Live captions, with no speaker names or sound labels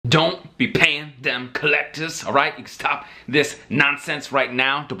Don't be paying them collectors, all right? You can stop this nonsense right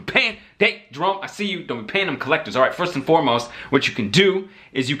now. Don't be paying, hey, Jerome, I see you. Don't be paying them collectors, all right? First and foremost, what you can do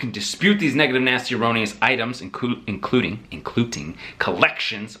is you can dispute these negative, nasty, erroneous items, including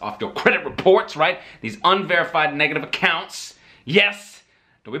collections off your credit reports, right? These unverified negative accounts. Yes,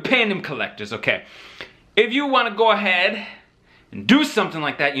 don't be paying them collectors, okay? If you want to go ahead and do something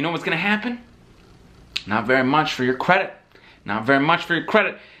like that, you know what's going to happen? Not very much for your credit. Not very much for your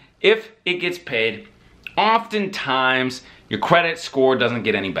credit. If it gets paid, oftentimes your credit score doesn't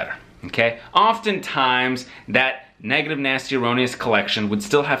get any better, okay? Oftentimes that negative, nasty, erroneous collection would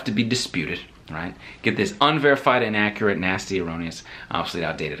still have to be disputed, right? Get this unverified, inaccurate, nasty, erroneous, obviously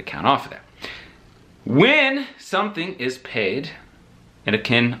outdated account off of there. When something is paid, it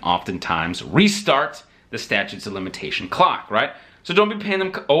can oftentimes restart the statutes of limitation clock, right? So don't be paying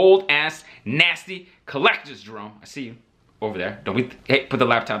them old ass, nasty collectors, Jerome. I see you over there. Don't be, hey, put the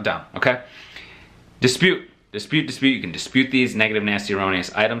laptop down, okay? Dispute. You can dispute these negative, nasty,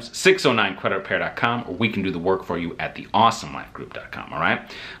 erroneous items. 609creditrepair.com, or we can do the work for you at theawesomelifegroup.com, all right?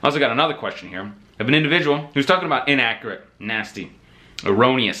 I also got another question here of an individual who's talking about inaccurate, nasty,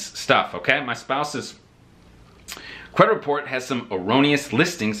 erroneous stuff, okay? My spouse's credit report has some erroneous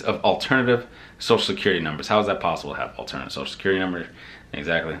listings of alternative social security numbers. How is that possible to have alternative social security numbers?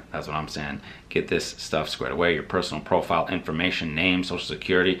 Exactly, that's what I'm saying. Get this stuff squared away. Your personal profile information, name, social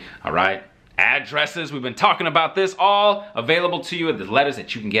security, all right? Addresses, we've been talking about this, all available to you at the letters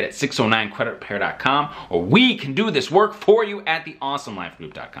that you can get at 609creditrepair.com, or we can do this work for you at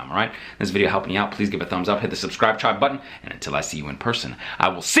theawesomelifegroup.com, all right? This video helping you out, please give a thumbs up, hit the subscribe button, and until I see you in person, I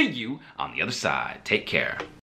will see you on the other side. Take care.